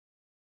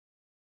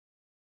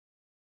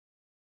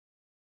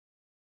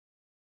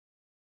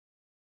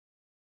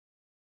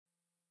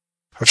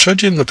I've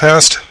showed you in the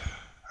past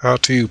how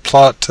to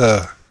plot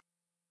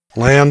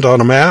land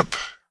on a map.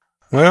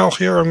 Well,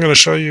 here I'm going to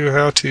show you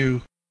how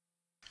to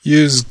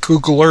use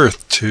Google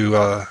Earth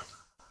to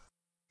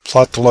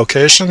plot the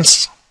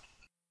locations.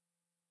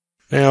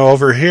 Now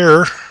over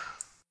here,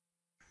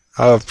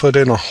 I've put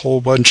in a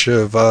whole bunch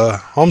of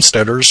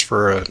homesteaders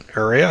for an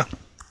area.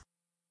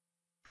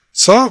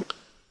 So,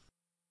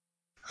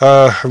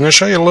 I'm going to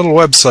show you a little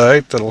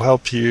website that'll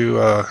help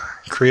you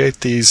create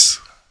these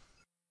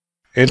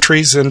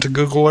entries into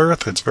Google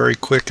Earth. It's very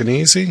quick and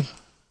easy.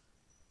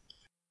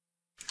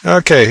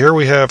 Okay, here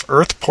we have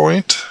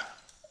EarthPoint.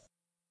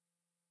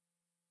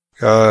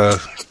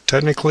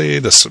 Technically,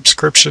 the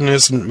subscription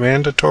isn't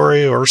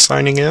mandatory or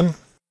signing in,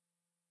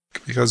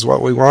 because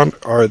what we want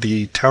are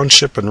the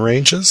township and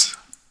ranges.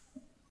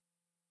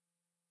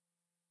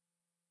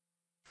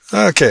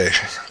 Okay,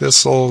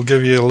 this will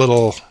give you a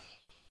little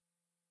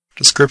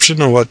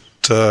description of what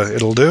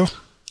it'll do.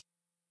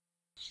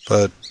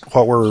 But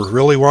what we're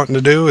really wanting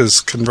to do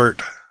is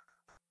convert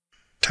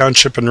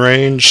township and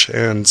range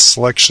and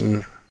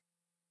selection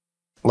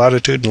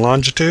latitude and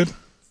longitude.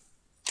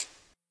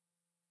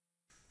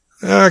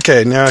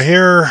 Okay, now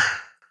here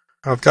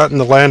I've gotten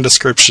the land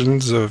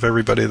descriptions of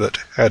everybody that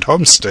had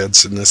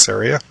homesteads in this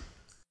area.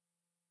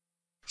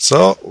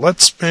 So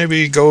let's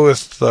maybe go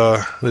with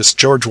this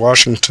George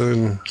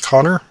Washington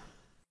Connor.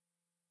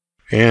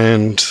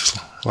 And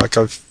like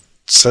I've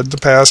said in the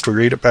past, we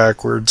read it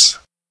backwards.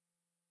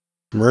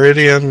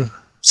 Meridian,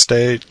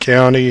 state,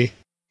 county,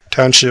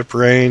 township,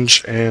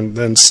 range, and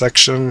then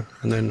section,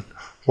 and then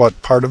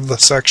what part of the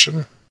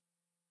section.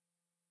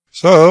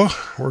 So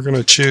we're going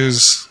to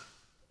choose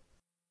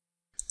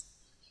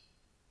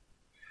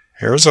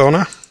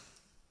Arizona.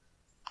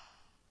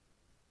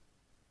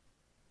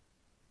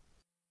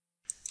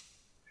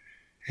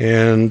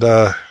 And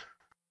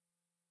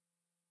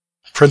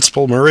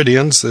principal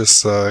meridians,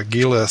 this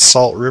Gila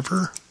Salt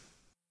River.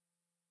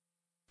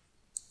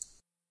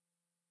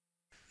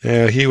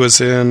 Yeah, he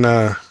was in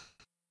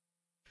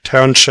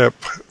Township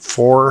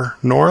 4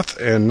 North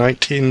and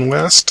 19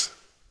 West.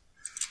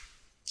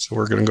 So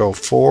we're going to go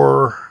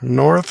 4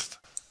 North.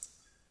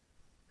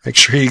 Make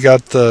sure you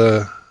got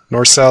the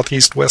North, South,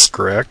 East, West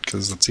correct,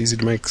 because it's easy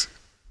to make a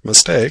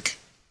mistake.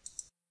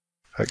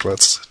 In fact,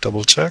 let's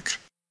double check.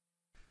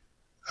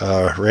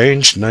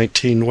 Range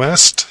 19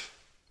 West.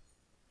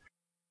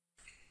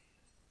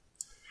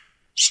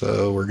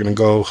 So we're going to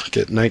go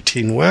get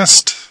 19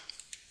 West.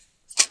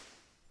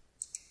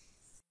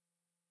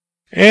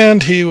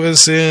 And he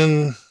was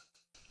in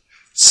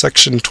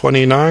section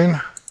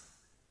 29.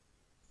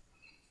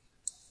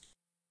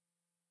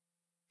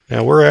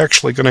 Now we're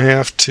actually going to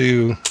have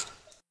to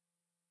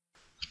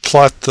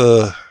plot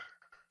the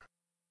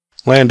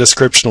land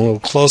description a little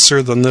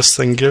closer than this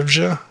thing gives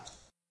you.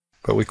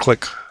 But we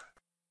click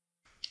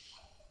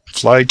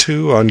Fly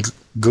to on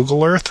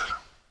Google Earth.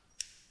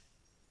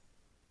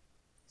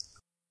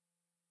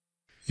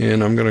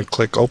 And I'm going to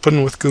click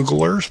Open with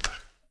Google Earth.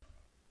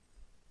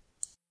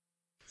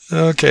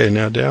 Okay,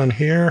 now down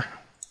here,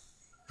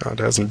 it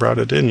hasn't brought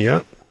it in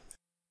yet.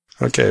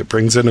 Okay, it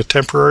brings in a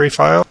temporary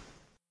file,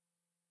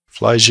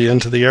 flies you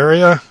into the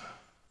area.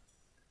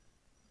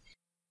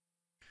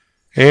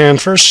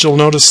 And first you'll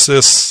notice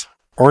this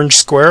orange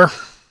square.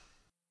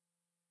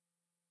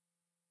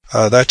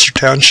 That's your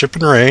township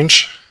and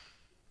range.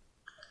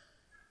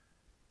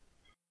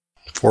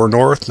 4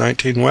 North,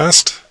 19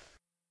 West.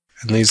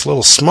 And these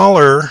little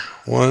smaller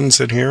ones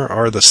in here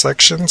are the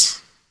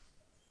sections.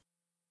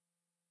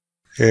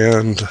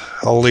 And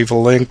I'll leave a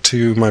link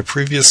to my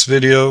previous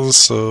videos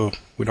so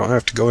we don't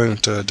have to go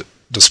into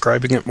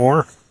describing it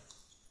more.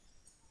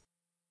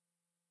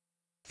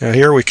 Now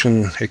here we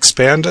can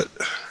expand it.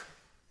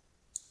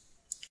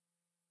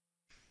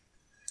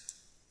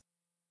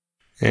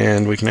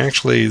 And we can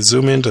actually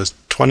zoom into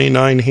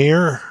 29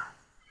 here,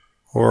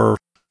 or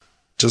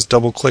just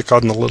double click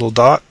on the little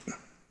dot.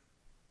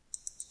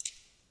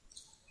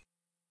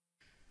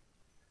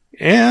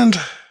 And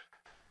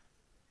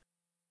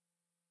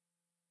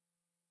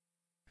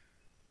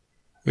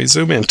we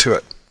zoom into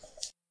it.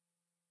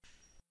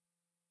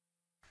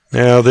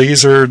 Now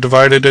these are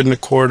divided into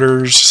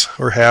quarters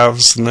or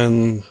halves, and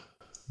then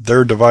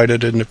they're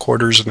divided into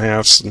quarters and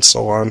halves and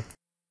so on.